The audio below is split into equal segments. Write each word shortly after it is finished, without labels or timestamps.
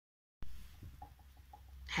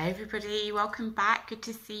Hey everybody, welcome back. Good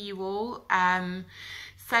to see you all.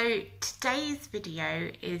 So today's video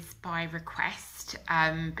is by request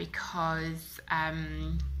because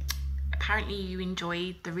apparently you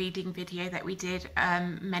enjoyed the reading video that we did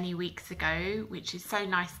many weeks ago, which is so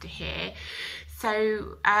nice to hear.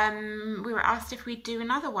 So we were asked if we'd do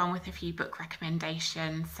another one with a few book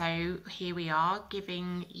recommendations. So here we are,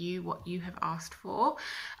 giving you what you have asked for.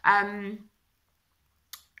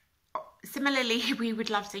 Similarly, we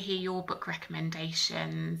would love to hear your book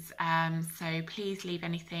recommendations, so please leave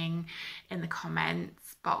anything in the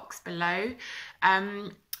comments box below.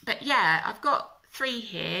 But yeah, I've got three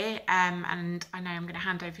here, and I know I'm going to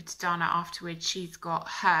hand over to Dana afterwards. She's got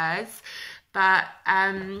hers, but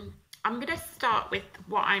I'm going to start with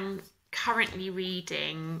what I'm currently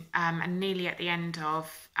reading and nearly at the end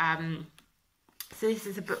of. So this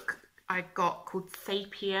is a book I got called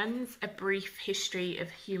Sapiens, A Brief History of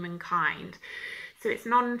Humankind. So it's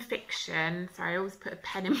non-fiction, so I always put a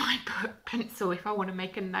pen in my book, pencil if I want to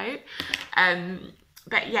make a note.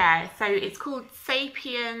 But yeah, so it's called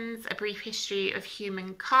Sapiens, A Brief History of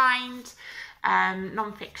Humankind,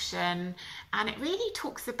 non-fiction, and it really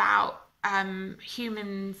talks about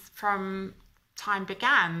humans from time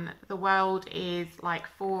began. The world is like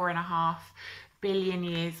 4.5 billion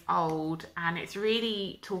years old, and it's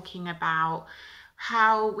really talking about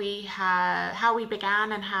how we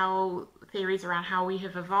began and how theories around how we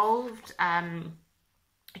have evolved.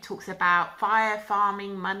 It talks about fire,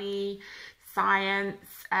 farming, money,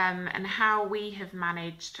 science, and how we have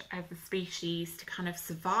managed as a species to kind of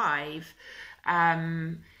survive.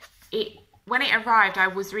 When it arrived, I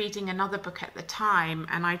was reading another book at the time,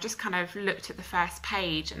 and I just kind of looked at the first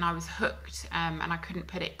page and I was hooked, and I couldn't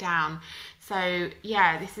put it down. So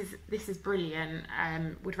yeah, this is brilliant.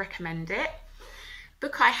 Would recommend it.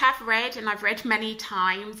 Book I have read, and I've read many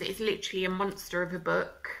times. It's literally a monster of a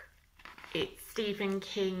book. It's Stephen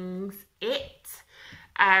King's It.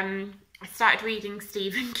 I started reading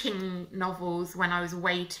Stephen King novels when I was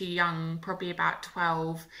way too young, probably about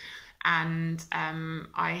 12. And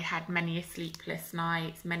I had many a sleepless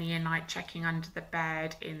nights, many a night checking under the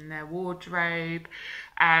bed, in the wardrobe,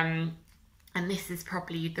 and this is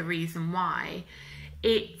probably the reason why.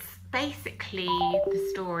 It's basically the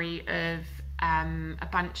story of a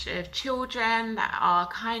bunch of children that are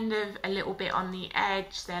kind of a little bit on the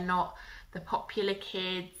edge. They're not the popular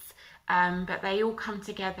kids, but they all come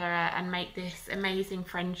together and make this amazing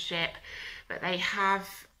friendship. But they have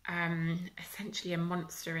essentially a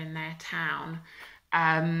monster in their town.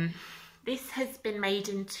 This has been made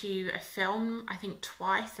into a film, I think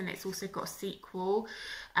twice, and it's also got a sequel.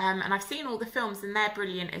 And I've seen all the films and they're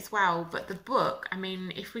brilliant as well. But the book, I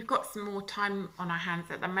mean, if we've got some more time on our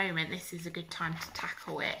hands at the moment, this is a good time to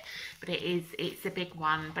tackle it. But it's a big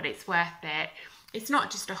one, but it's worth it. It's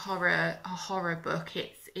not just a horror book.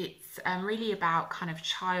 It's really about kind of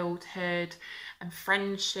childhood and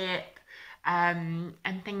friendship, and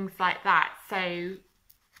things like that. So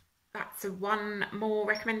that's one more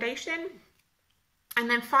recommendation. And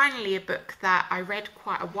then finally, a book that I read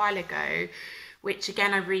quite a while ago, which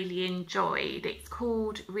again I really enjoyed. It's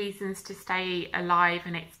called Reasons to Stay Alive,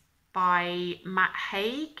 and it's by Matt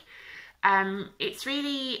Haig. It's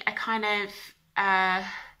really a kind of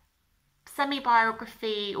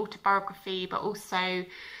semi-biography, autobiography, but also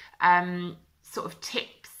sort of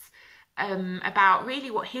tips about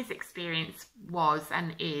really what his experience was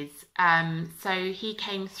and is. So he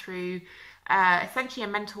came through essentially a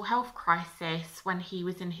mental health crisis when he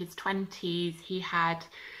was in his 20s. He had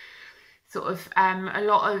sort of a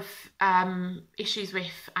lot of issues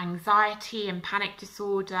with anxiety and panic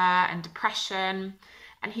disorder and depression.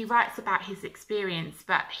 And he writes about his experience,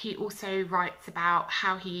 but he also writes about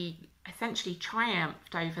how he essentially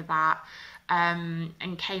triumphed over that,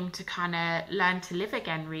 and came to kind of learn to live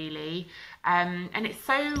again, really. And it's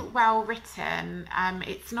so well written.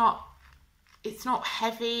 It's not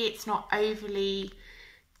heavy. It's not overly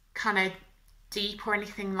kind of deep or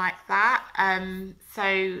anything like that.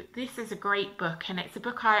 So this is a great book, and it's a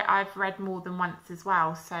book I've read more than once as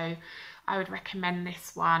well. So I would recommend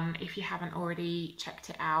this one if you haven't already checked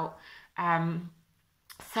it out.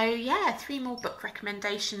 So yeah, 3 more book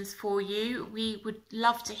recommendations for you. We would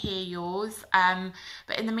love to hear yours.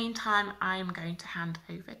 But in the meantime, I'm going to hand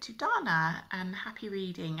over to Dana, and happy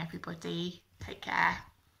reading, everybody. Take care.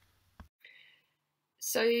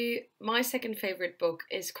 So my second favourite book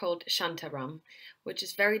is called Shantaram, which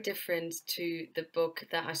is very different to the book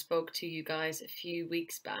that I spoke to you guys a few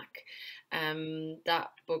weeks back.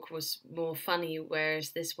 That book was more funny,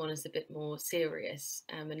 whereas this one is a bit more serious,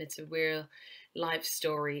 and it's a real life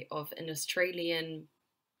story of an Australian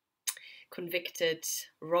convicted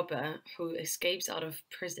robber who escapes out of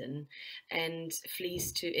prison and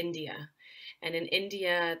flees to India. And in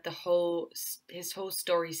India, his whole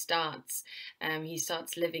story starts. He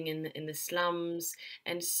starts living in the slums,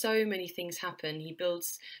 and so many things happen. He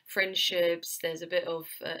builds friendships. There's a bit of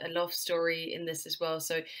a love story in this as well.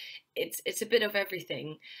 So it's a bit of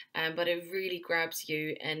everything, but it really grabs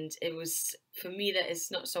you. And it was, for me, that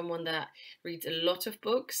is not someone that reads a lot of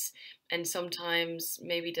books, and sometimes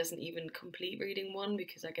maybe doesn't even complete reading one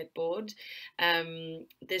because I get bored.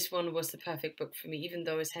 This one was the perfect book for me, even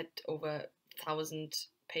though it's had over 1,000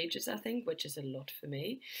 pages, I think, which is a lot for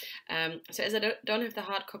me. So as I don't have the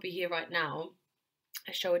hard copy here right now,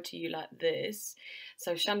 I show it to you like this.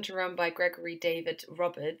 So Shantaram by Gregory David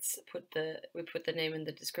Roberts. We put the name in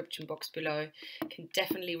the description box below. Can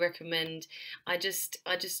definitely recommend. I just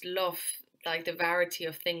love like the variety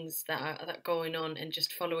of things that are going on, and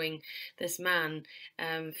just following this man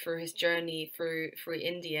through his journey through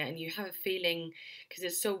India. And you have a feeling, because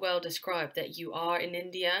it's so well described, that you are in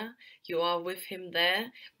India, you are with him there,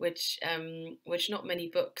 which not many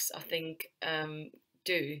books, I think,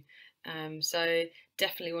 do. So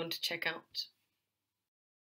definitely want to check out.